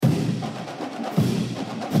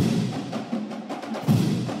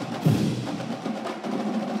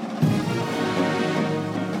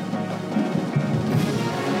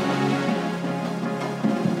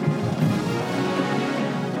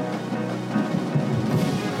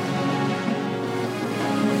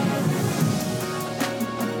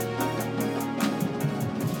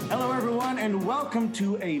welcome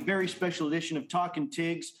to a very special edition of Talkin'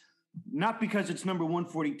 Tigs. Not because it's number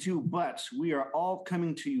 142, but we are all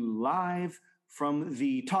coming to you live from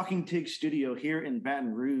the Talking Tig studio here in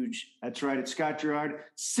Baton Rouge. That's right, it's Scott Gerard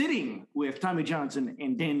sitting with Tommy Johnson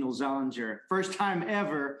and Daniel Zollinger. First time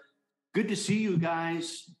ever. Good to see you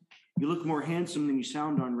guys. You look more handsome than you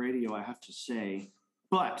sound on radio, I have to say.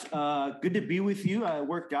 But good to be with you. I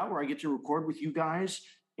worked out where I get to record with you guys.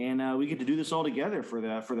 And we get to do this all together for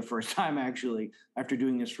the first time, actually, after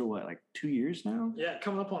doing this for what, like 2 years now? Yeah,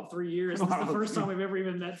 coming up on 3 years. This is the first time we've ever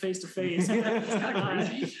even met face to face.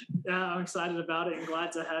 Yeah, I'm excited about it and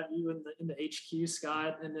glad to have you in the HQ,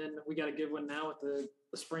 Scott. And then we got a good one now with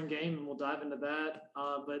the spring game, and we'll dive into that.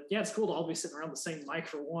 But yeah, it's cool to all be sitting around the same mic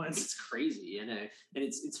for once. It's crazy, and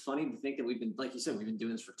it's funny to think that we've been, like you said, we've been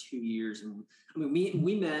doing this for 2 years. And I mean,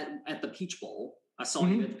 we met at the Peach Bowl. I saw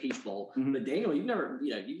you at the Peach Bowl, but Daniel, you've never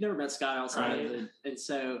met Scott outside of it, and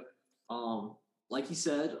so, like you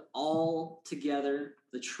said, all together,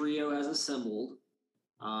 the trio has assembled.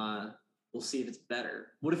 We'll see if it's better.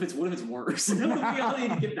 What if it's worse? We all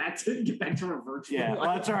need to get back to our virtual. Yeah,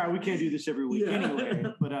 well, that's all right. We can't do this every week anyway.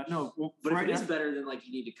 But no, but if it is better, then like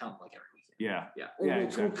you need to come like every week. Yeah.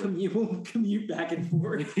 Exactly. We'll commute back and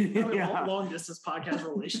forth. Long distance podcast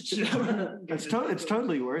relationship. It's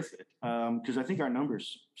totally worth it because I think our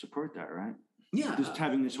numbers support that, right? Yeah. Just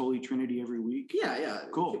having this Holy Trinity every week. Yeah.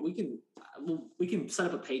 Cool. We can set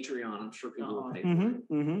up a Patreon. I'm sure people will pay for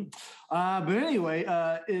it. But anyway,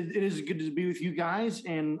 it is good to be with you guys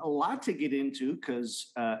and a lot to get into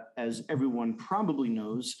because as everyone probably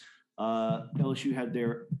knows, LSU had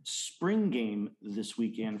their spring game this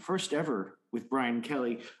weekend, first ever with Brian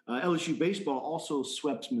Kelly. LSU baseball also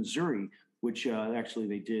swept Missouri, which actually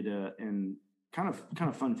they did in kind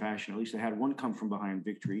of fun fashion. At least they had one come from behind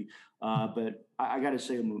victory. But I got to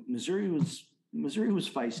say, Missouri was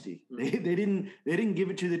feisty. They didn't give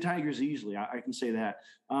it to the Tigers easily. I can say that.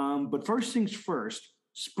 But first things first,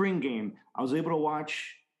 spring game. I was able to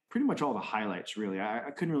watch pretty much all the highlights, really.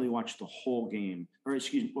 I couldn't really watch the whole game. Or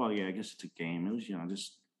excuse me, well, yeah, I guess it's a game. It was,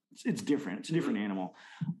 just it's different. It's a different animal.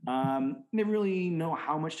 Never really know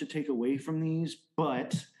how much to take away from these,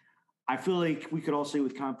 but I feel like we could all say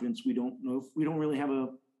with confidence we don't really have a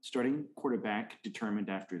starting quarterback determined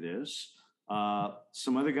after this.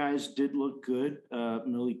 Some other guys did look good.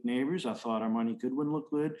 Malik Neighbors, I thought Armani Goodwin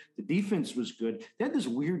looked good. The defense was good. They had this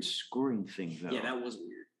weird scoring thing, though. Yeah, that was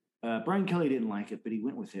weird. Brian Kelly didn't like it, but he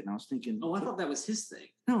went with it. And I was thinking, I thought that was his thing.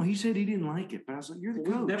 No, he said he didn't like it. But I was like, you're the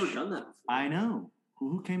coach. We've never done that before. I know.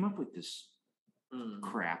 Who came up with this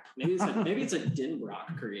crap? Maybe it's a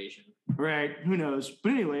Denbrock creation. Right. Who knows?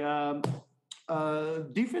 But anyway,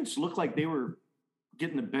 defense looked like they were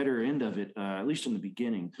getting the better end of it, at least in the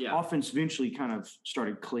beginning. Yeah. Offense eventually kind of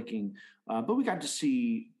started clicking. But we got to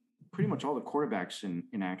see pretty much all the quarterbacks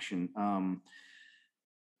in action.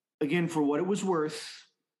 Again, for what it was worth,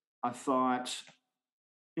 I thought,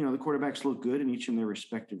 the quarterbacks look good in each of their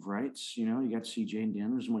respective rights. You got C.J.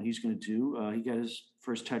 Daniels and what he's going to do. He got his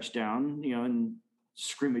first touchdown, in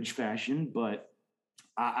scrimmage fashion. But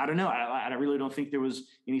I don't know. I really don't think there was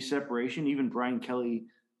any separation. Even Brian Kelly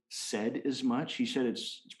said as much. He said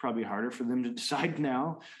it's probably harder for them to decide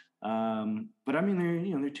now. But I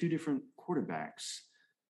mean, they're two different quarterbacks.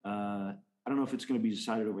 I don't know if it's going to be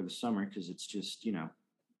decided over the summer because it's just,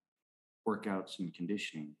 workouts and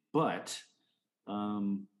conditioning. But I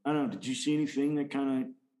don't know. Did you see anything that kind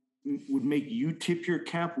of would make you tip your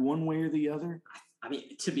cap one way or the other? I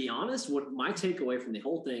mean, to be honest, what my takeaway from the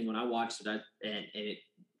whole thing when I watched it, and it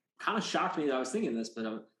kind of shocked me that I was thinking this, but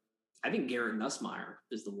I think Garrett Nussmeier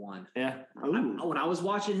is the one. Yeah. When I was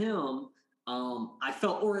watching him, I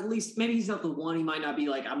felt, or at least maybe he's not the one. He might not be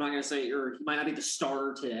like, I'm not going to say, or he might not be the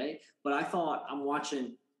starter today, but I thought I'm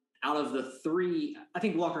watching out of the three. I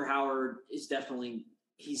think Walker Howard is definitely,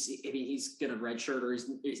 he's going to redshirt or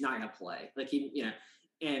he's not going to play. Like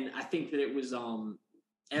and I think that it was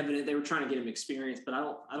evident they were trying to get him experience, but I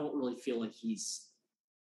don't really feel like he's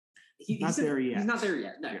not there yet. He's not there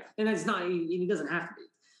yet. No. Yeah. And that's not, he doesn't have to be.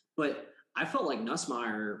 But I felt like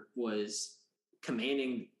Nussmeier was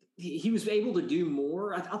commanding. He was able to do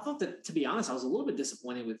more. I thought that, to be honest, I was a little bit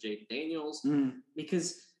disappointed with Jaden Daniels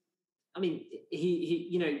because, I mean,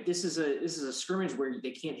 he this is a scrimmage where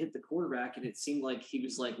they can't hit the quarterback, and it seemed like he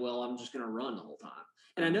was like, well, I'm just going to run the whole time.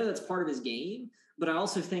 And I know that's part of his game, but I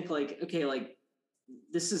also think like, okay, like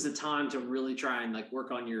this is a time to really try and like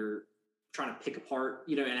work on your trying to pick apart,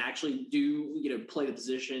 and actually do, play the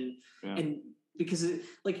position. Yeah. And because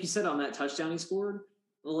like you said on that touchdown he scored,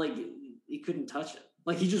 like he couldn't touch it.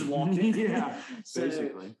 Like he just walked in. Yeah, so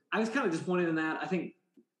basically. I was kind of disappointed in that. I think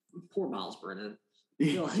poor Miles Brennan.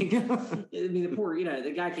 Like, I mean, the poor,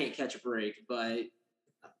 the guy can't catch a break, but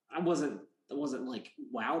I wasn't like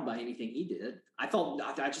wowed by anything he did. I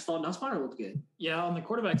just thought Nussmeier looked good. Yeah, on the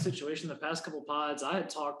quarterback situation, the past couple pods, I had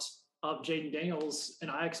talked up Jaden Daniels, and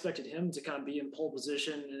I expected him to kind of be in pole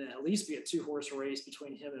position and at least be a 2-horse race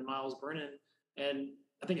between him and Miles Brennan. And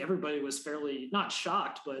I think everybody was fairly not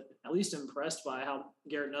shocked, but at least impressed by how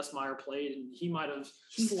Garrett Nussmeier played, and he might have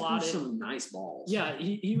slotted some nice balls. Yeah,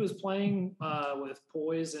 he was playing with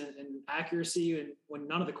poise and accuracy, and when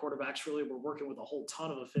none of the quarterbacks really were working with a whole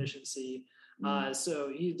ton of efficiency.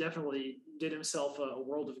 So he definitely did himself a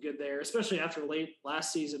world of good there, especially after late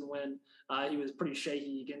last season when he was pretty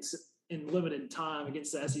shaky in limited time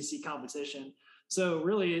against the SEC competition. So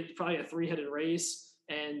really, it's probably a 3-headed race,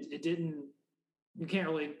 and you can't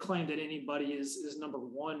really claim that anybody is number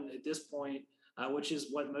one at this point, which is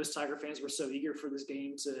what most Tiger fans were so eager for this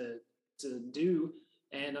game to do.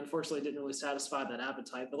 And unfortunately, didn't really satisfy that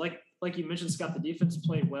appetite. But like you mentioned, Scott, the defense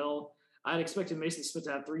played well. I had expected Mason Smith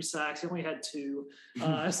to have 3 sacks. He only had 2.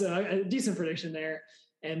 So a decent prediction there.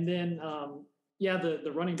 And then,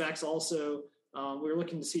 the running backs also, we were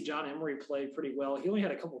looking to see John Emery play pretty well. He only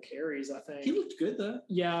had a couple carries, I think. He looked good, though.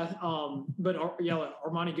 Yeah. But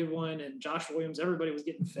Armani Goodwin and Josh Williams, everybody was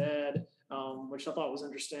getting fed, which I thought was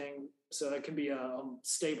interesting. So that could be a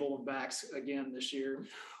stable of backs again this year.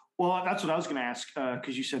 Well, that's what I was going to ask,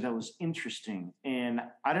 because you said that was interesting. And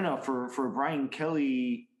I don't know, for Brian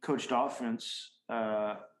Kelly coached offense,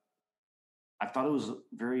 I thought it was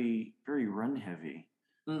very, very run heavy,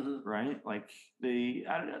 right? Like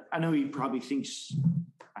I know he probably thinks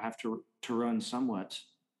I have to run somewhat,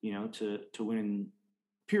 to win,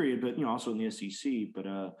 period. But also in the SEC.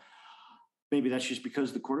 But maybe that's just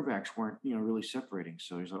because the quarterbacks weren't really separating.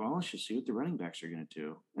 So he's like, well, let's just see what the running backs are going to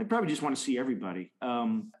do. They probably just want to see everybody.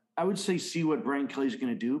 I would say see what Brian Kelly's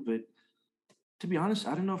going to do, but to be honest,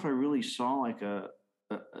 I don't know if I really saw like a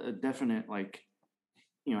definite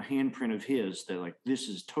handprint of his that like this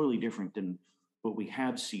is totally different than what we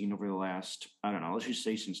have seen over the last, I don't know, let's just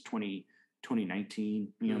say since 2019,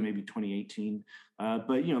 maybe 2018.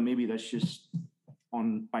 But maybe that's just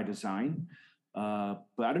by design. But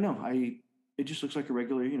I don't know. It just looks like a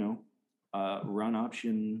regular, run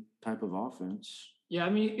option type of offense. Yeah, I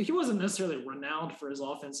mean, he wasn't necessarily renowned for his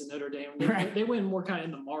offense in Notre Dame. They went more kind of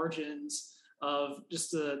in the margins of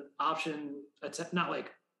just the option, not like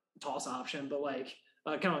toss option, but like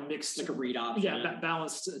kind of a mixed, like a read option. Yeah,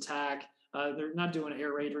 balanced attack. They're not doing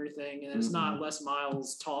air raid or anything, and it's not Les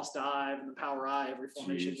Miles toss dive and the power I every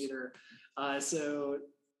formation either. So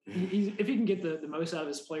if he can get the most out of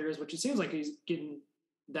his players, which it seems like he's getting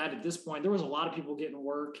that at this point, there was a lot of people getting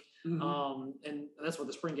work. And that's what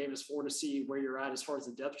the spring game is for, to see where you're at as far as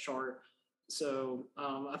the depth chart. So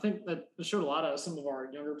I think that showed a lot of some of our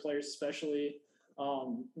younger players, especially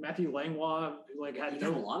Matthew Langlois, had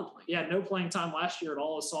no playing time last year at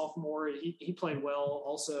all as sophomore. He played well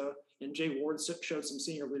also. And Jay Ward showed some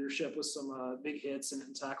senior leadership with some big hits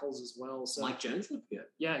and tackles as well. So Mike Jones looked good.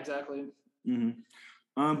 Yeah, exactly.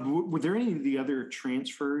 Were there any of the other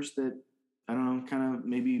transfers that, I don't know, kind of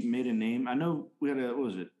maybe made a name? I know we had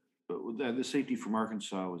the safety from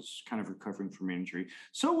Arkansas was kind of recovering from injury.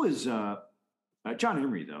 So was John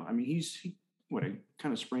Emery, though. I mean, he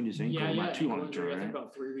kind of sprained his ankle not too long ago, right? I think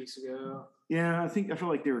about 3 weeks ago. Yeah, I feel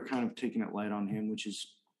like they were kind of taking it light on him, which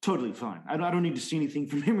is totally fine. I don't need to see anything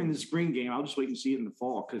from him in the spring game. I'll just wait and see it in the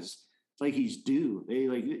fall because he's due. They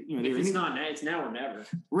it's now or never.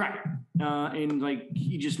 Right. And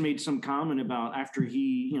he just made some comment about after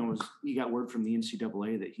he got word from the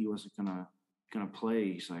NCAA that he wasn't gonna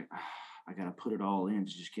play. He's like, I got to put it all in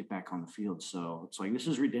to just get back on the field. So it's like, this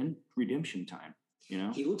is redemption time.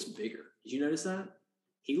 He looks bigger. Did you notice that?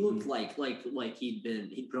 He looked like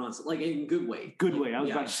he'd put on like in good way. Good way. I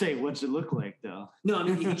was about to say, what's it look like though? No, I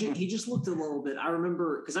mean he just looked a little bit. I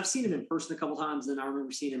remember because I've seen him in person a couple times, and I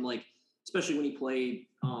remember seeing him especially when he played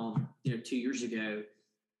 2 years ago.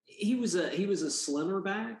 He was a slimmer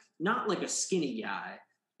back, not like a skinny guy,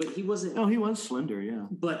 but he wasn't. No, he was slender, yeah.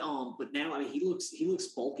 But now I mean he looks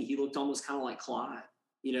bulky. He looked almost kind of like Clyde.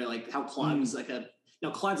 Like how Clyde was like a.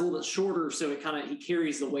 Clyde's a little bit shorter, so he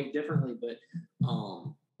carries the weight differently. But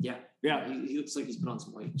he looks like he's put on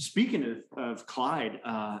some weight. Speaking of Clyde,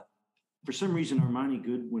 for some reason Armani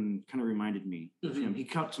Goodwin kind of reminded me of him. He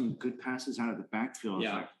caught some good passes out of the backfield.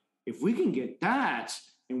 Yeah. If we can get that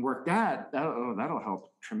and work that'll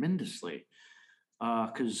help tremendously.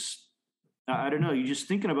 Because I don't know, you're just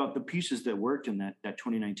thinking about the pieces that worked in that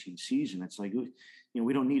 2019 season. It's like,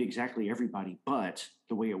 we don't need exactly everybody, but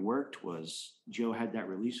the way it worked was Joe had that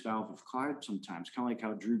release valve of Clyde sometimes, kind of like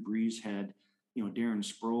how Drew Brees had Darren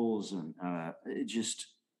Sproles, and it just,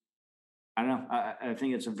 I don't know. I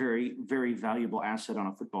think it's a very, very valuable asset on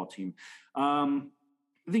a football team. I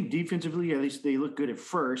think defensively, at least they look good at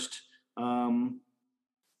first.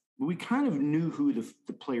 But we kind of knew who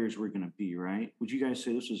the players were going to be, right? Would you guys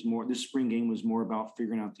say this spring game was more about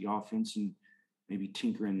figuring out the offense and maybe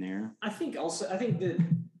tinkering there? I think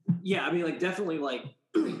definitely like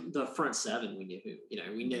the front seven, we knew who,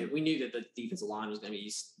 we knew that the defensive line was going to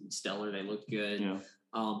be stellar. They looked good. Yeah.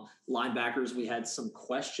 Linebackers, we had some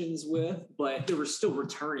questions with, but they were still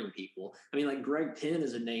returning people. I mean, like Greg Penn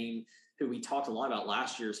is a name who we talked a lot about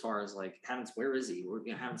last year as far as like, where is he?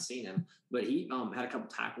 We haven't seen him, but he had a couple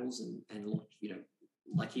tackles and looked,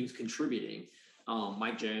 like he was contributing.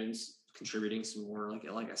 Mike Jones contributing some more,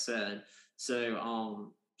 like I said.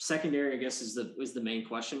 So secondary, I guess, is the main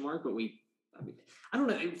question mark, but I don't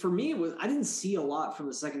know. For me, I didn't see a lot from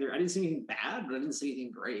the secondary. I didn't see anything bad, but I didn't see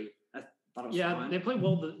anything great. I thought it was fine. They played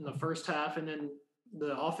well in the first half, and then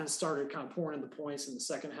the offense started kind of pouring in the points in the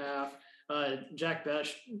second half. Jack Bech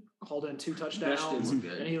hauled in 2 touchdowns, and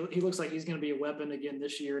he looks like he's going to be a weapon again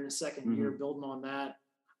this year in his second year, building on that.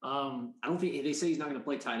 I don't think they say he's not going to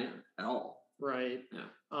play tight end at all. Right.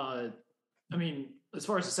 Yeah. I mean, as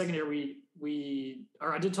far as the secondary,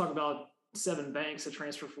 I did talk about Sevyn Banks, a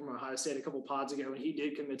transfer from Ohio State a couple pods ago, and he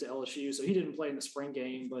did commit to LSU, so he didn't play in the spring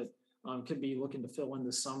game, but could be looking to fill in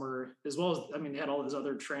this summer, as well as, they had all those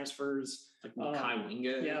other transfers. Like Mekhi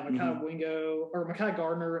Wingo. Yeah, Mekhi Wingo, or Mekhi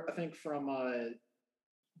Gardner, I think, from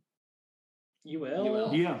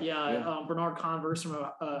UL. Yeah. Bernard Converse from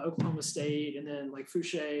Oklahoma State, and then like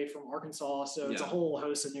Fouché from Arkansas. So it's a whole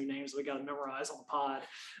host of new names we got to memorize on the pod.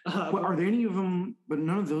 Are there any of them? But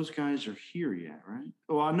none of those guys are here yet, right?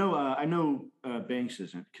 Well, I know Banks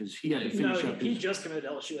isn't, because he had to finish up. He just committed to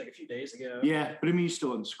LSU like a few days ago. Yeah, but he's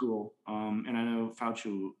still in school. And I know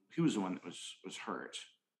Fauci, he was the one that was hurt,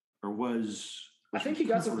 or was. I think he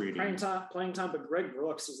got some playing time, but Greg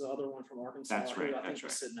Brooks is the other one from Arkansas. That's right. I think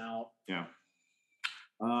was sitting out. Yeah.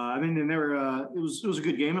 And there were it was a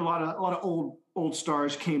good game. A lot of old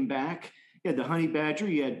stars came back. You had the Honey Badger.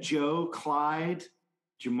 You had Joe, Clyde,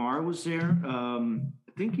 Jamar was there. I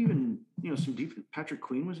think even some deep. Patrick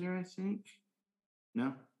Queen was there. I think.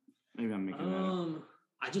 No, maybe I'm making that up.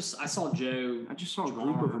 I saw Joe. I just saw a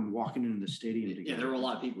group of them walking into the stadium together. Yeah, there were a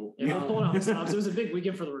lot of people. Yeah, they're pulling out the stops. It was a big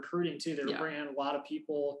weekend for the recruiting too. They were bringing in a lot of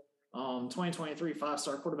people. 2023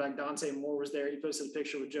 5-star quarterback Dante Moore was there. He posted a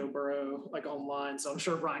picture with Joe Burrow like online. So I'm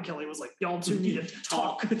sure Brian Kelly was like, y'all two need to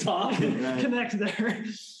talk, connect there.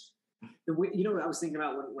 What I was thinking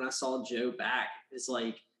about when I saw Joe back is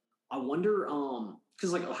like, I wonder,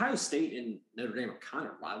 because like Ohio State and Notre Dame are kind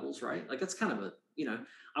of rivals, right? Like that's kind of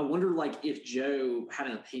I wonder like if Joe had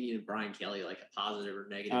an opinion of Brian Kelly, like a positive or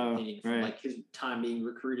negative opinion from like his time being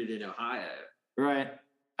recruited in Ohio. Right.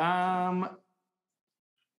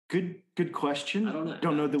 Good question. I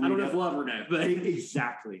don't know if we'll ever know, but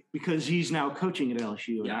exactly, because he's now coaching at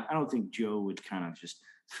LSU. Yeah. I don't think Joe would kind of just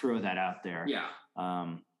throw that out there. Yeah.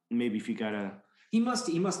 Maybe if you gotta. He must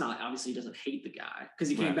not. Obviously, he doesn't hate the guy because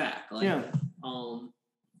he came back. Like,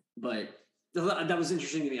 but that was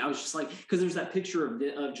interesting to me. I was just like, because there's that picture of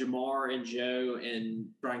Jamar and Joe and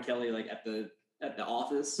Brian Kelly like at the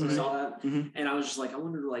office. I saw that, and I was just like, I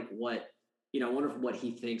wonder like what. I wonder what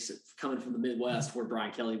he thinks of coming from the Midwest where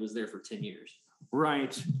Brian Kelly was there for 10 years.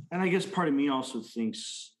 Right. And I guess part of me also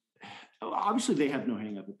thinks, obviously they have no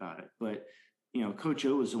hang up about it, but, Coach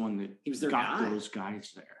O was the one that he was their got guy. Those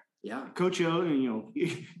guys there. Yeah. Coach O, and,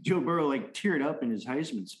 Joe Burrow like teared up in his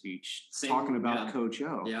Heisman speech talking about Coach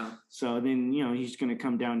O. Yeah. So then, he's going to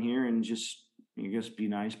come down here and just, I guess, be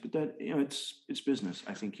nice, but that, it's business.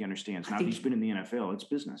 I think he understands. Now he's been in the NFL, it's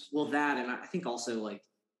business. Well, that, and I think also like,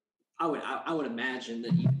 I would imagine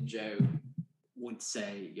that even Joe would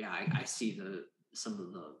say, "Yeah, I see some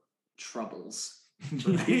of the troubles."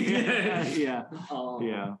 Yeah. Yeah. I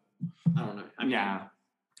don't know.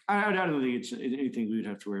 I don't think it's anything we'd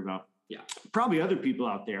have to worry about. Yeah. Probably other people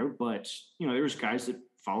out there, but there's guys that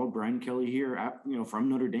follow Brian Kelly here, from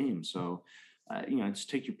Notre Dame. So, it's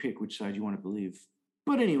take your pick which side you want to believe.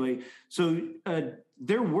 But anyway, so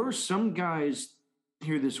there were some guys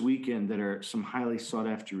here this weekend that are some highly sought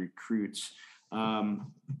after recruits.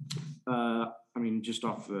 Just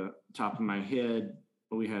off the top of my head,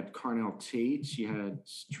 we had Carnell Tate, you had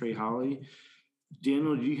Trey Holly.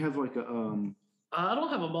 Daniel, do you have like a I don't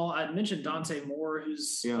have them all. I mentioned Dante Moore,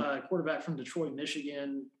 who's quarterback from Detroit,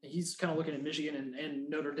 Michigan. He's kind of looking at Michigan and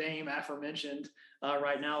Notre Dame, aforementioned,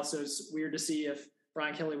 right now. So it's weird to see if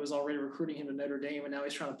Brian Kelly was already recruiting him to Notre Dame, and now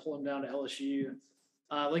he's trying to pull him down to LSU.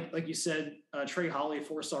 Like you said, Trey Holly,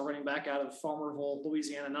 4-star running back out of Farmerville,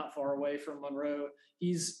 Louisiana, not far away from Monroe.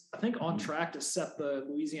 He's, I think, on track to set the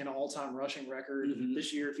Louisiana all-time rushing record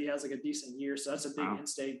this year if he has like a decent year. So that's a big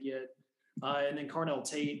in-state get. And then Carnell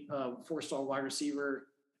Tate, 4-star wide receiver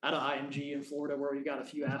out of IMG in Florida, where we've got a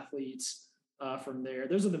few athletes from there.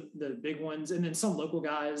 Those are the big ones. And then some local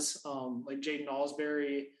guys like Jaden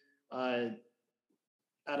Alsbury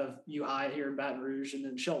out of UI here in Baton Rouge, and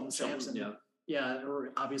then Shelton Sampson. Yeah,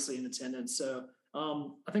 are obviously in attendance. So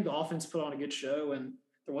I think the offense put on a good show, and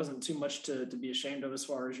there wasn't too much to be ashamed of as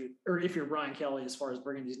far as or if you're Brian Kelly, as far as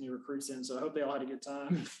bringing these new recruits in. So I hope they all had a good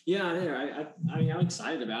time. Yeah, I mean, I'm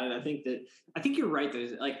excited about it. I think you're right though.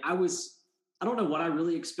 Like I don't know what I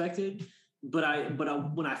really expected, but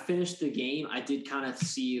when I finished the game, I did kind of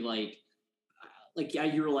see like yeah,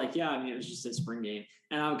 you were like, yeah, I mean, it was just a spring game.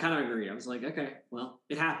 And I kind of agreed. I was like, okay, well,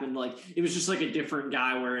 it happened. Like, it was just like a different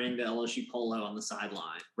guy wearing the LSU polo on the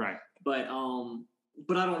sideline. Right. But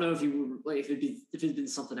I don't know if you were like, if it'd been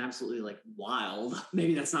something absolutely like wild,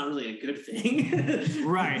 maybe that's not really a good thing.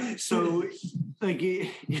 Right. So like,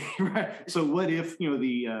 right. So what if,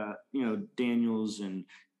 Daniels and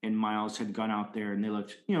Miles had gone out there and they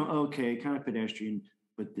looked, okay, kind of pedestrian,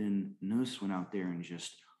 but then Nuss went out there and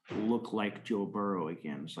just look like Joe Burrow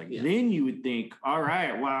again. It's like, then you would think, all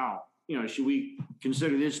right, wow, should we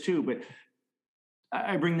consider this too? But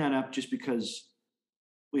I bring that up just because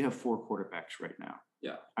we have 4 quarterbacks right now.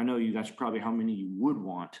 Yeah. I know that's probably how many you would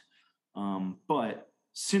want. But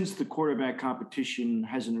since the quarterback competition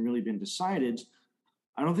hasn't really been decided,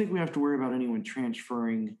 I don't think we have to worry about anyone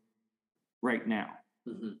transferring right now.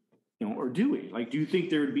 Or do we? Like, do you think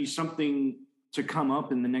there would be something to come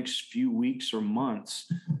up in the next few weeks or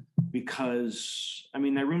months? Because I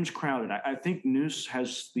mean, that room's crowded. I think Noose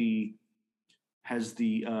has the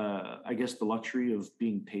I guess the luxury of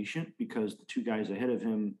being patient, because the 2 guys ahead of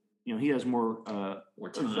him, he has more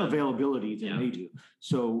availability than they do.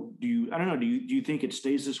 So do you think it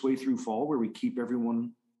stays this way through fall, where we keep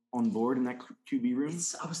everyone on board in that QB room?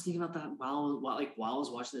 I was thinking about that while I was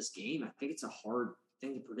watching this game. I think it's a hard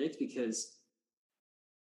thing to predict because.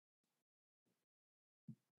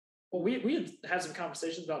 Well, we had some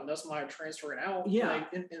conversations about Nussmeier transferring out. Yeah.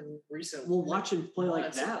 In recent. Well, watch him play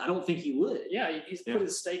like that. I don't think he would. Yeah, he's put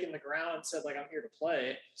his stake in the ground and said, like, I'm here to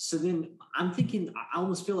play. So then I'm thinking, I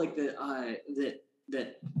almost feel like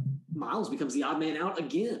that Miles becomes the odd man out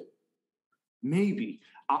again. Maybe.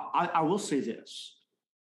 I will say this.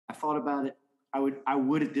 I thought about it. I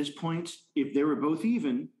would at this point, if they were both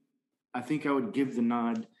even, I think I would give the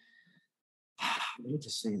nod. I hate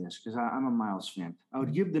to say this because I'm a Miles fan. I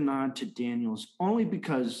would give the nod to Daniels only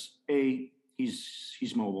because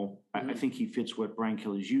he's mobile. I think he fits what Brian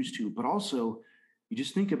Kelly's used to, but also you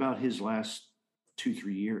just think about his last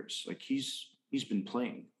 2-3 years. Like he's been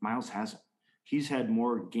playing. Miles hasn't. He's had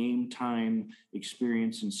more game time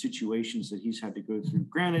experience in situations that he's had to go through.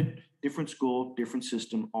 Granted, different school, different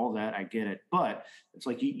system, all that, I get it. But it's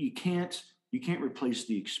like you can't replace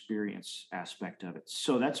the experience aspect of it.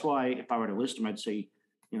 So that's why if I were to list them, I'd say,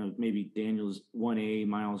 maybe Daniels 1A,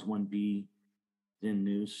 Miles 1B, then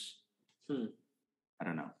Noose. I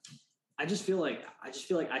don't know. I just feel like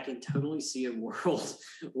I can totally see a world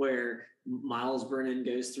where Miles Brennan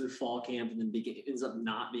goes through fall camp and then ends up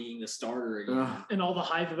not being the starter again. And all the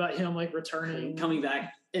hype about him like returning, coming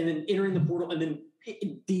back, and then entering the portal, and then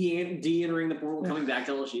de-entering the portal, coming back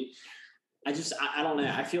to LSU. I don't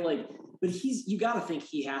know. I feel like, but you got to think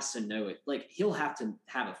he has to know it. Like he'll have to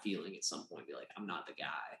have a feeling at some point, be like, I'm not the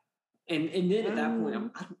guy. And then at that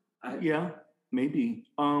point, yeah, maybe.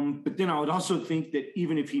 But then I would also think that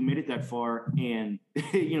even if he made it that far, and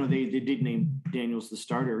they did name Daniels the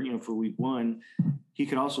starter, for week 1, he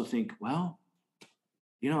could also think, well,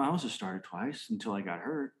 I was a starter twice until I got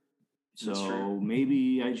hurt. So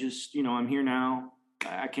maybe I just, I'm here now.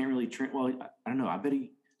 I can't really train. Well, I don't know. I bet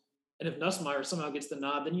he. And if Nussmeier somehow gets the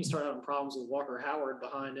nod, then you start having problems with Walker Howard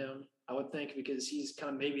behind him, I would think, because he's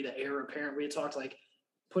kind of maybe the heir apparent. We had talked like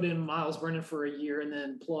put in Miles Brennan for a year and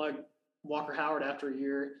then plug Walker Howard after a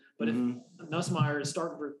year. But if Nussmeier is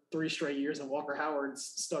starting for 3 straight years and Walker Howard's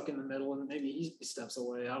stuck in the middle and maybe he steps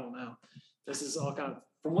away, I don't know. This is all kind of,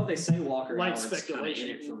 from what they say, Walker light Howard's speculation.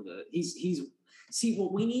 Kind of in it from the he's see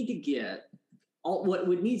what we need to get. What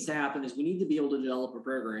needs to happen is we need to be able to develop a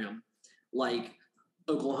program like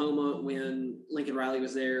Oklahoma when Lincoln Riley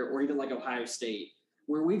was there, or even like Ohio State,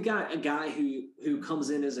 where we've got a guy who comes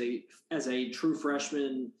in as a true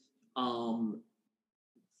freshman,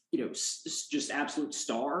 just absolute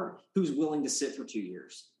star who's willing to sit for 2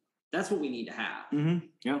 years. That's what we need to have. Mm-hmm.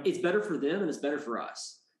 Yeah, it's better for them and it's better for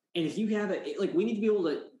us. And if you have it, like we need to be able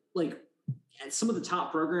to like at some of the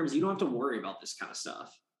top programs, you don't have to worry about this kind of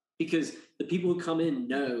stuff because the people who come in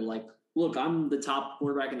know, like, look, I'm the top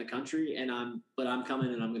quarterback in the country, but I'm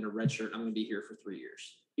coming and I'm going to redshirt. I'm going to be here for 3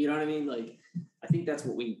 years. You know what I mean? Like, I think that's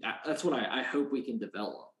what I hope we can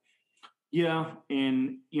develop. Yeah,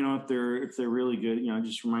 and if they're really good, it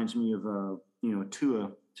just reminds me of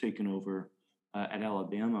Tua taking over at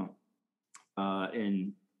Alabama,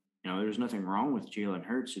 and there's nothing wrong with Jalen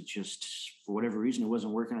Hurts. It just, for whatever reason, it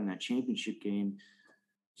wasn't working on that championship game.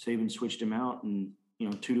 Saban switched him out, and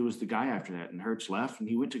Tua was the guy after that, and Hurts left, and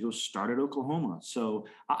he went to go start at Oklahoma. So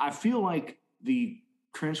I feel like the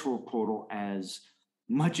transfer portal, as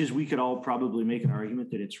much as we could all probably make an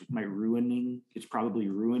argument that it's probably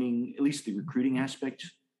ruining at least the recruiting aspect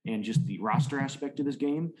and just the roster aspect of this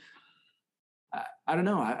game. I don't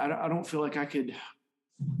know. I don't feel like I could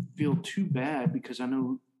feel too bad because I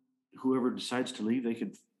know whoever decides to leave, they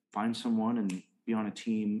could find someone and be on a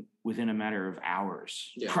team within a matter of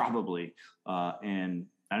hours, probably. And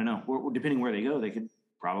I don't know, depending where they go, they could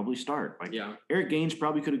probably start. Eric Gaines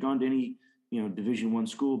probably could have gone to any, Division I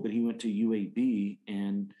school, but he went to UAB,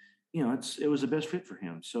 and it was the best fit for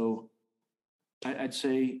him. So I'd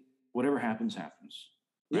say whatever happens,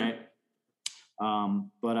 right?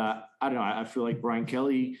 But I don't know. I feel like Brian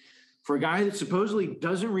Kelly, for a guy that supposedly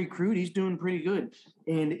doesn't recruit, he's doing pretty good.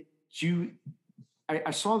 And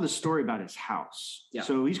I saw this story about his house. Yeah.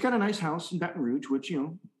 So he's got a nice house in Baton Rouge, which,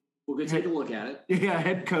 we'll go take a look at it. Yeah,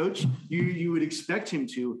 head coach. You would expect him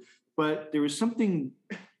to. But there was something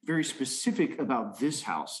very specific about this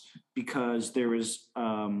house because there was, I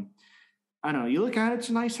don't know, you look at it, it's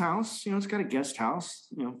a nice house. It's got a guest house,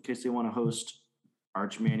 in case they want to host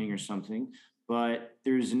Arch Manning or something. But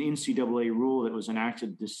there's an NCAA rule that was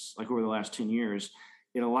enacted over the last 10 years.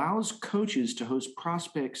 It allows coaches to host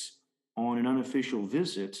prospects on an unofficial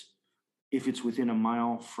visit if it's within a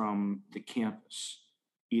mile from the campus,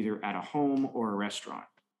 either at a home or a restaurant.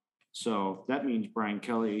 So that means Brian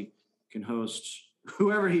Kelly can host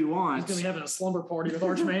whoever he wants. He's going to be having a slumber party with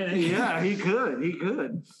Arch Manning. Yeah, he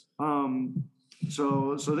could.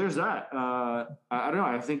 So there's that. I don't know.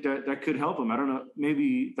 I think that could help him. I don't know.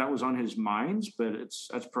 Maybe that was on his minds, but that's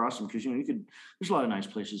awesome because there's a lot of nice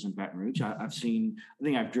places in Baton Rouge. I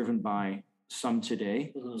think I've driven by some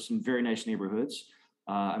today, some very nice neighborhoods.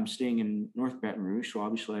 I'm staying in North Baton Rouge, so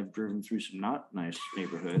obviously I've driven through some not nice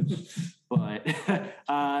neighborhoods. But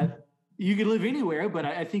you could live anywhere. But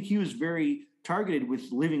I think he was very targeted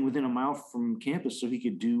with living within a mile from campus, so he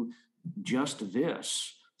could do just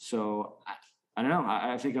this. So I don't know.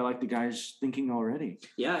 I think I like the guy's thinking already.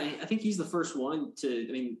 Yeah, I think he's the first one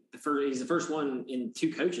he's the first one in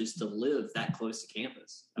 2 coaches to live that close to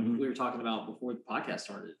campus. I mean, we were talking about before the podcast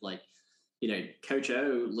started, Coach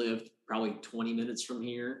O lived probably 20 minutes from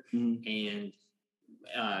here, and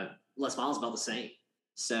Les Miles about the same.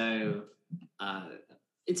 So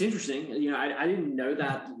it's interesting. I didn't know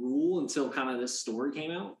that rule until kind of this story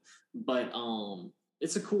came out, but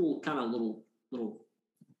it's a cool kind of little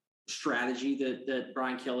strategy that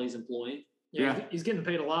Brian Kelly's employing. Yeah, he's getting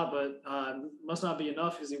paid a lot, but must not be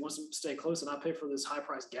enough because he wants to stay close and not pay for this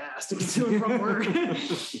high-priced gas to get to and from work.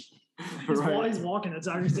 He's walking at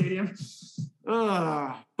Tiger Stadium.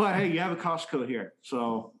 But hey, you have a Costco here,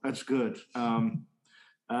 so that's good. I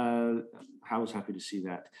was happy to see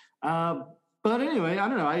that. But anyway, I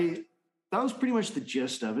don't know. That was pretty much the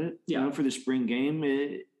gist of it. For the spring game.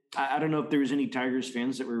 I don't know if there was any Tigers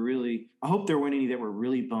fans that were really. I hope there weren't any that were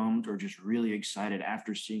really bummed or just really excited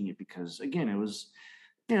after seeing it because again, it was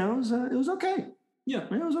okay. Yeah,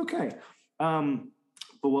 it was okay.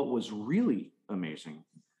 But what was really amazing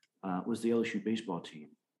was the LSU baseball team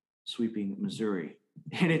sweeping Missouri,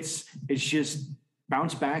 and it's just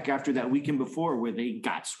bounced back after that weekend before where they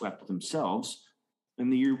got swept themselves,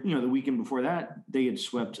 and the weekend before that they had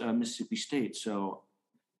swept Mississippi State. So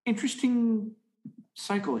interesting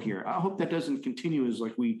cycle here. I hope that doesn't continue as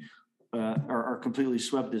we are completely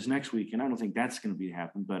swept this next week, and I don't think that's going to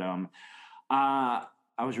happen. But I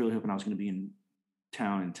was really hoping I was going to be in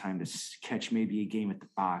town in time to catch maybe a game at the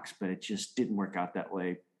box, but it just didn't work out that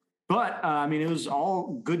way. But it was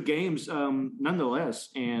all good games nonetheless,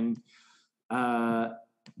 and I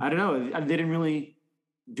don't know. They didn't really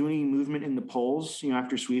do any movement in the polls,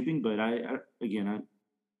 after sweeping. But I don't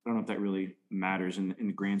know if that really matters in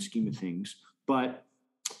the grand scheme of things. But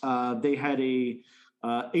they had a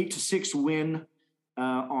 8-6 win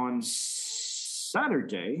on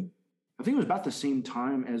Saturday. I think it was about the same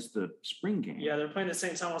time as the spring game. Yeah, they're playing at the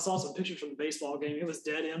same time. I saw some pictures from the baseball game. It was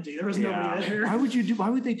dead empty. There was nobody there. Why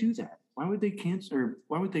would they do that? Why would they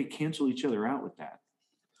cancel each other out with that?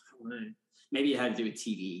 Maybe it had to do with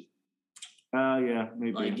TV. Yeah,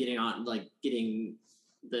 maybe. Like getting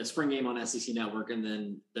the spring game on SEC Network and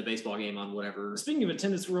then the baseball game on whatever. Speaking of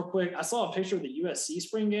attendance, real quick, I saw a picture of the USC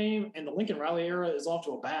spring game, and the Lincoln Riley era is off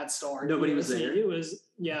to a bad start. Nobody was there. It was,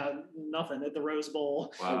 nothing at the Rose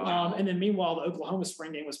Bowl. Wow. And then meanwhile, the Oklahoma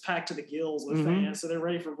spring game was packed to the gills with fans, so they're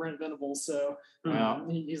ready for Brent Venables. So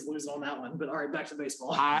he's losing on that one. But all right, back to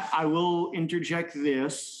baseball. I will interject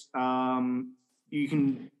this. You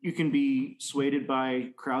can be swayed by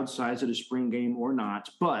crowd size at a spring game or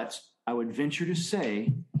not, but I would venture to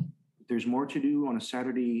say there's more to do on a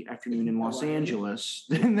Saturday afternoon in Los Angeles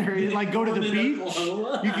than there is. Like, go to the beach.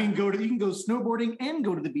 You can go snowboarding and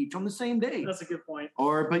go to the beach on the same day. That's a good point.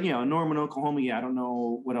 But Norman, Oklahoma. I don't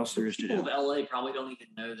know what else there is to do. People of LA probably don't even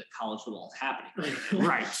know that college football is happening.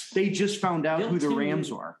 Right. They just found out who the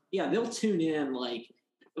Rams are. Yeah, they'll tune in like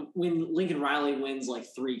when Lincoln Riley wins like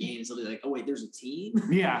 3 games. They'll be like, "Oh wait, there's a team."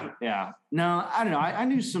 Yeah. No, I don't know. I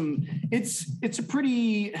knew some. It's a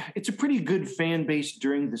pretty good fan base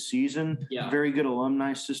during the season. Yeah. Very good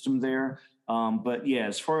alumni system there. But yeah,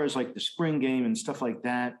 as far as like the spring game and stuff like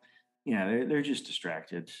that, they're just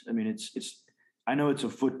distracted. I mean, it's. I know it's a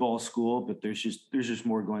football school, but there's just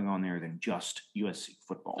more going on there than just USC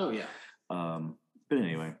football. Oh yeah. But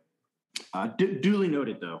anyway. Duly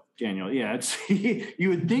noted, though, Daniel. Yeah, it's you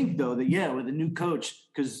would think though that with a new coach,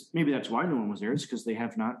 because maybe that's why no one was there. It's because they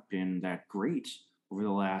have not been that great over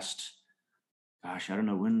the last. Gosh, I don't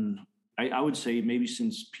know when. I would say maybe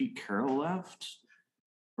since Pete Carroll left,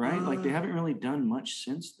 right? Like they haven't really done much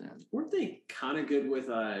since then. Weren't they kind of good with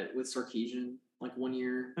Sarkisian like one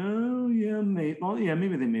year? Oh yeah, maybe. Well, yeah,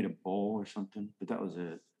 maybe they made a bowl or something, but that was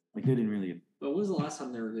it. Like they didn't really. But when was the last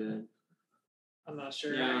time they were good? I'm not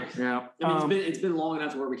sure. Yeah. I mean, it's been long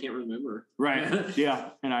enough to where we can't remember. Right. Yeah.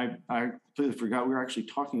 And I completely forgot we were actually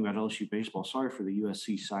talking about LSU baseball. Sorry for the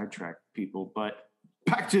USC sidetrack, people. But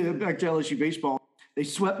back to LSU baseball. They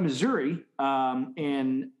swept Missouri,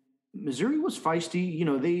 and Missouri was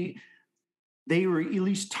feisty. They were at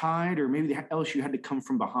least tied, or maybe LSU had to come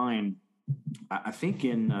from behind. I think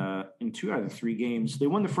in 2 out of the 3 games, they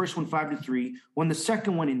won the first one 5-3, won the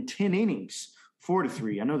second one in 10 innings.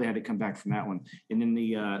 4-3. I know they had to come back from that one. And then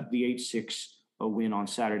the 8-6 win on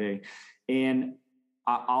Saturday. And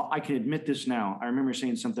I can admit this now. I remember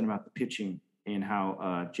saying something about the pitching and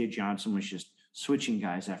how Jay Johnson was just switching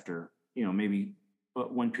guys after, maybe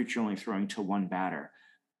one pitcher only throwing to one batter.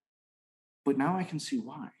 But now I can see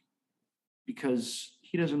why. Because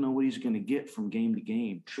he doesn't know what he's going to get from game to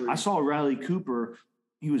game. True. I saw Riley Cooper.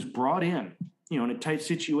 He was brought in, in a tight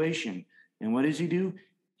situation. And what does he do?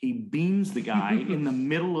 He beans the guy in the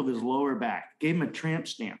middle of his lower back, gave him a tramp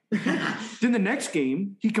stamp. Then the next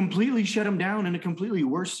game, he completely shut him down in a completely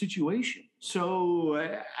worse situation. So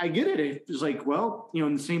I get it. It was like, well,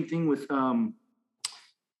 and the same thing with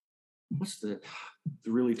what's the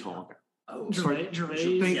really tall guy? Oh, Gervais.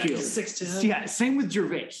 Thank you. 6'10". Yeah, same with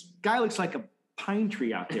Gervais. Guy looks like a pine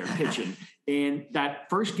tree out there pitching. And that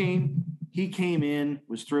first game, he came in,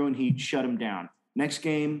 was throwing heat, shut him down. Next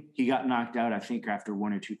game, he got knocked out, I think, after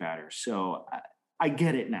 1 or 2 batters. So I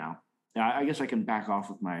get it now. I guess I can back off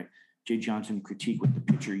with my Jay Johnson critique with the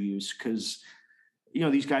pitcher use because,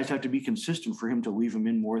 these guys have to be consistent for him to leave them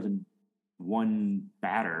in more than one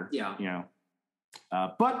batter. Yeah.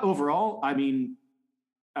 But overall, I mean,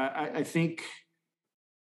 I think,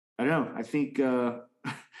 I don't know. I think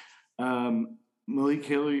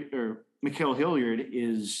Mikael Hilliard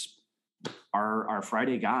is our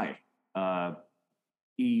Friday guy.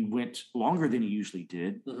 He went longer than he usually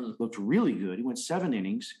did, looked really good. He went 7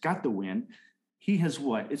 innings, got the win. He has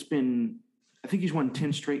I think he's won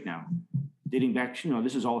 10 straight now, dating back to,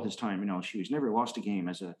 this is all his time in LSU. He's never lost a game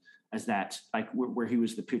as that, like where he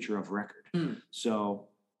was the pitcher of record. So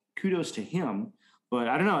kudos to him, but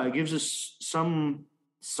I don't know, it gives us some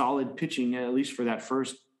solid pitching, at least for that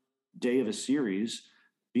first day of a series.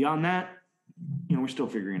 Beyond that, we're still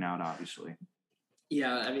figuring out, obviously.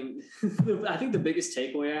 Yeah, I mean, I think the biggest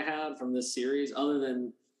takeaway I had from this series, other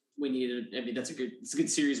than it's a good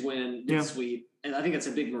series win, good sweep, and I think that's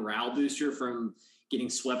a big morale booster from getting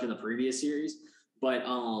swept in the previous series. But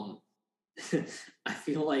I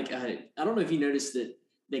feel like I don't know if you noticed that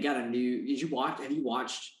they got a new. Have you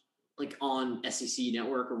watched like on SEC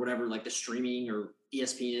Network or whatever, like the streaming or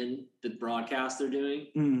ESPN, the broadcast they're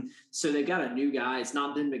doing? So they got a new guy. It's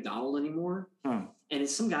not Ben McDonald anymore. And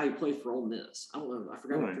it's some guy who played for Ole Miss. I don't know. I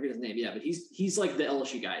forget his name. Yeah, but he's like the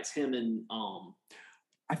LSU guy. It's him and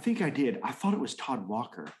I think I did. I thought it was Todd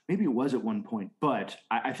Walker. Maybe it was at one point, but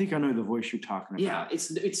I think I know the voice you're talking about. Yeah, it's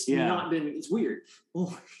not been. It's weird.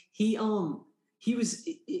 Well, he was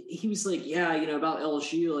like, about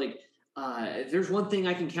LSU. Like, if there's one thing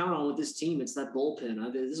I can count on with this team, it's that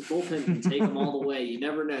bullpen. This bullpen can take them all the way. You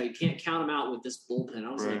never know. You can't count them out with this bullpen.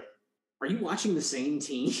 I was like, are you watching the same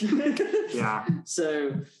team? Yeah.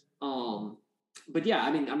 So, but yeah,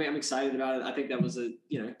 I mean, I'm excited about it. I think that was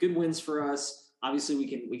good wins for us. Obviously, we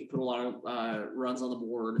can put a lot of runs on the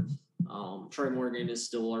board. Troy Morgan is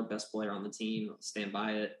still our best player on the team. I'll stand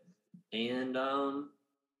by it. And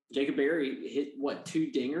Jacob Berry hit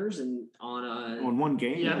 2 dingers on one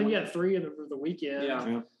game. Yeah, I think he had 3 in the weekend.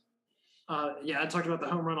 Yeah. I talked about the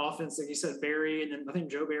home run offense. Like you said, Barry, and then I think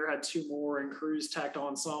Joe Bear had 2 more, and Cruz tacked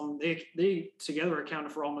on some. They together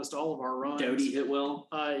accounted for almost all of our runs. Doty hit well.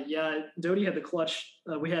 Doty had the clutch.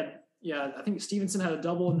 I think Stevenson had a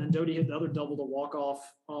double, and then Doty hit the other double to walk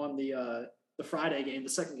off on the Friday game, the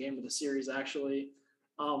second game of the series, actually.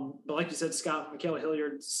 But like you said, Scott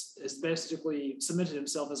McKellar-Hilliard has basically cemented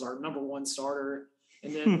himself as our number 1 starter.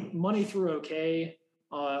 And then Money threw okay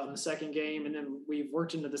on the second game, and then we've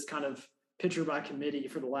worked into this kind of pitcher by committee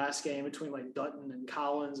for the last game between like Dutton and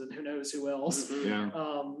Collins and who knows who else. Mm-hmm.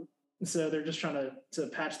 Yeah. So they're just trying to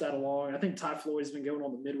patch that along. I think Ty Floyd's been going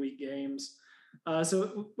on the midweek games.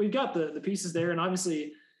 So we've got the pieces there, and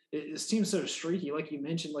obviously this team's so streaky. Like you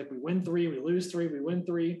mentioned, like we win 3, we lose 3, we win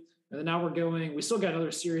 3. And then now we still got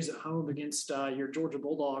another series at home against your Georgia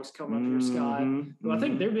Bulldogs coming up here, Scott. But I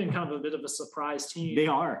think they've been kind of a bit of a surprise team. They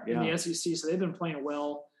are, in the SEC, so they've been playing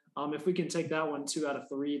well. If we can take that one 2 out of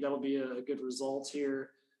 3, that'll be a good result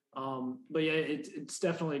here. But yeah, it's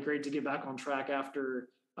definitely great to get back on track after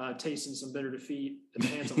tasting some bitter defeat at the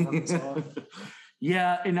hands of Arkansas.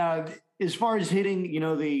 Yeah, and as far as hitting,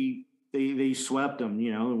 they swept them,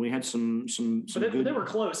 and we had some But good. They were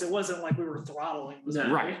close. It wasn't like we were throttling.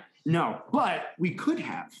 Right. No, but we could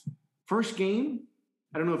have. First game,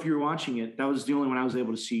 I don't know if you were watching it. That was the only one I was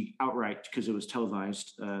able to see outright because it was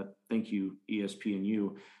televised. Thank you,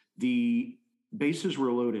 ESPNU. The bases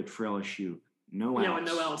were loaded for LSU. No outs. Yeah, with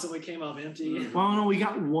no outs, and we came up empty. Well, no, we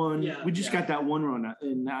got one. Yeah, we just got that one run,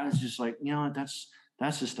 and I was just like,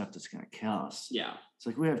 that's the stuff that's going to kill us. Yeah. It's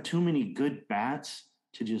like we have too many good bats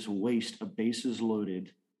to just waste a bases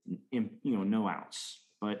loaded, no outs.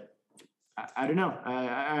 But I don't know.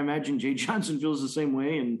 I imagine Jay Johnson feels the same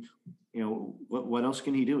way, and what else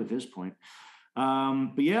can he do at this point?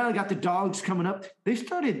 But yeah, I got the Dogs coming up. They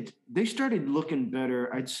started looking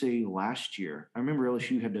better, I'd say, last year. I remember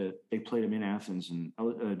LSU they played them in Athens, and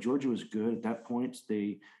Georgia was good at that point.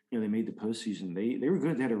 They made the postseason. They were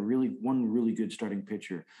good. They had one really good starting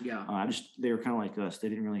pitcher. Yeah. They were kind of like us. They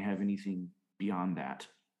didn't really have anything beyond that,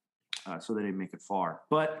 so they didn't make it far.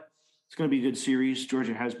 But it's going to be a good series.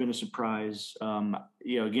 Georgia has been a surprise.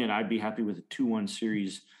 Again, I'd be happy with a 2-1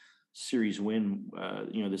 series win,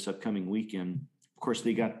 this upcoming weekend. Of course,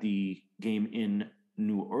 they got the game in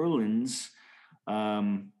New Orleans.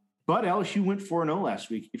 But LSU went 4-0 last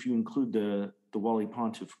week. If you include the Wally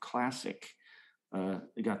Pontiff Classic,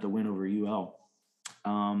 they got the win over UL.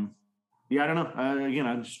 I don't know. Again,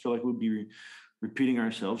 I just feel like we'd be repeating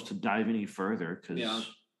ourselves to dive any further because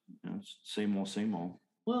it's same old.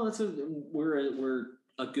 Well, we're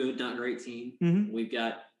a good, not great team. Mm-hmm. We've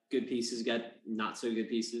got good pieces, got not so good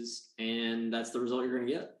pieces, and that's the result you're going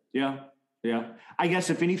to get. Yeah. I guess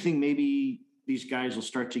if anything, maybe these guys will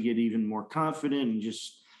start to get even more confident and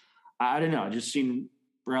just, I don't know, just seen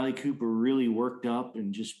Riley Cooper really worked up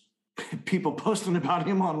and just people posting about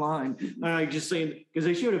him online, just saying, because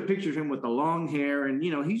they showed a picture of him with the long hair, and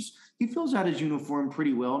he fills out his uniform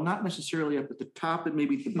pretty well, not necessarily up at the top, but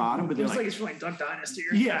maybe at the bottom. But they're like he's from Duck Dynasty.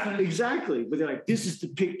 Yeah, exactly. But they're like, this is the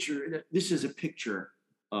picture. This is a picture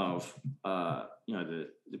of the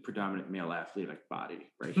predominant male athletic body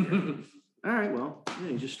right here. All right, well,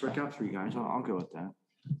 he just struck out 3 guys. I'll go with that.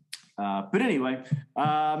 But anyway,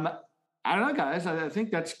 I don't know, guys. I think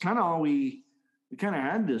that's kind of all we kind of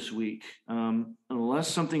had this week, unless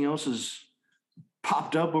something else has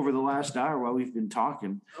popped up over the last hour while we've been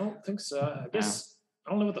talking. I don't think so. I guess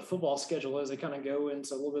I don't know what the football schedule is. They kind of go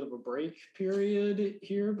into a little bit of a break period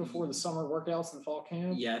here before the summer workouts and fall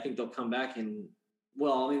camp. Yeah, I think they'll come back and.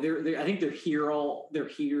 Well, I mean, I think they're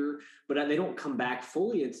here, but they don't come back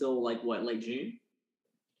fully until late June,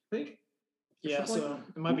 I think. Yeah, so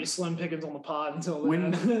it might be slim pickings on the pod until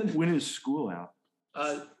then. When is school out?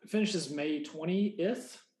 Finishes May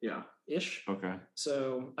 20th. Yeah. Ish. Okay.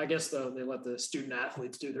 So I guess they let the student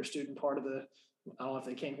athletes do their student part of the. I don't know if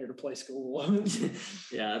they came here to play school.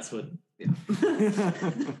 Yeah, that's what. Yeah.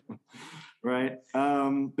 Right.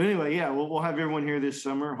 But anyway, yeah, we'll have everyone here this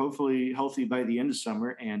summer, hopefully healthy by the end of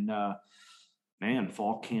summer. And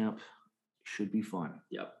fall camp should be fun.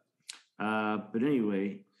 Yep. But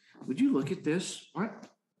anyway, would you look at this? What?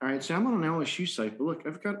 All right, so I'm on an LSU site, but look,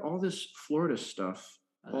 I've got all this Florida stuff.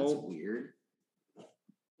 That's weird.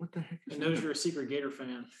 What the heck is It knows that? you're a secret Gator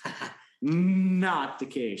fan. Not the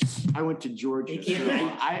case. I went to Georgia. So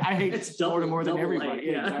I hate It's Florida double- more than double everybody.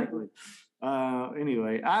 hate, Yeah, yeah. exactly.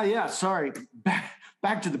 Anyway, yeah, sorry.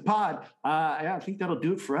 Back to the pod. Yeah, I think that'll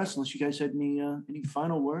do it for us. Unless you guys had any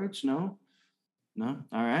final words? No. All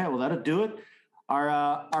right. Well, that'll do it.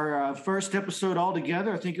 Our first episode all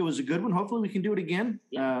together. I think it was a good one. Hopefully, we can do it again.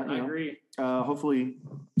 Yeah, I agree. Hopefully,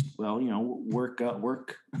 well, work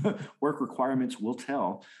requirements will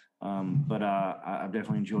tell. But I've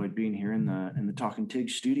definitely enjoyed being here in the Talking Tig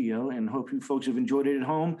studio, and hope you folks have enjoyed it at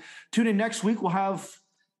home. Tune in next week. We'll have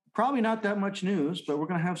probably not that much news, but we're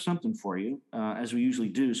going to have something for you as we usually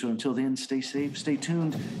do. So until then, stay safe, stay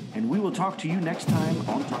tuned, and we will talk to you next time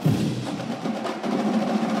on Talking Tig.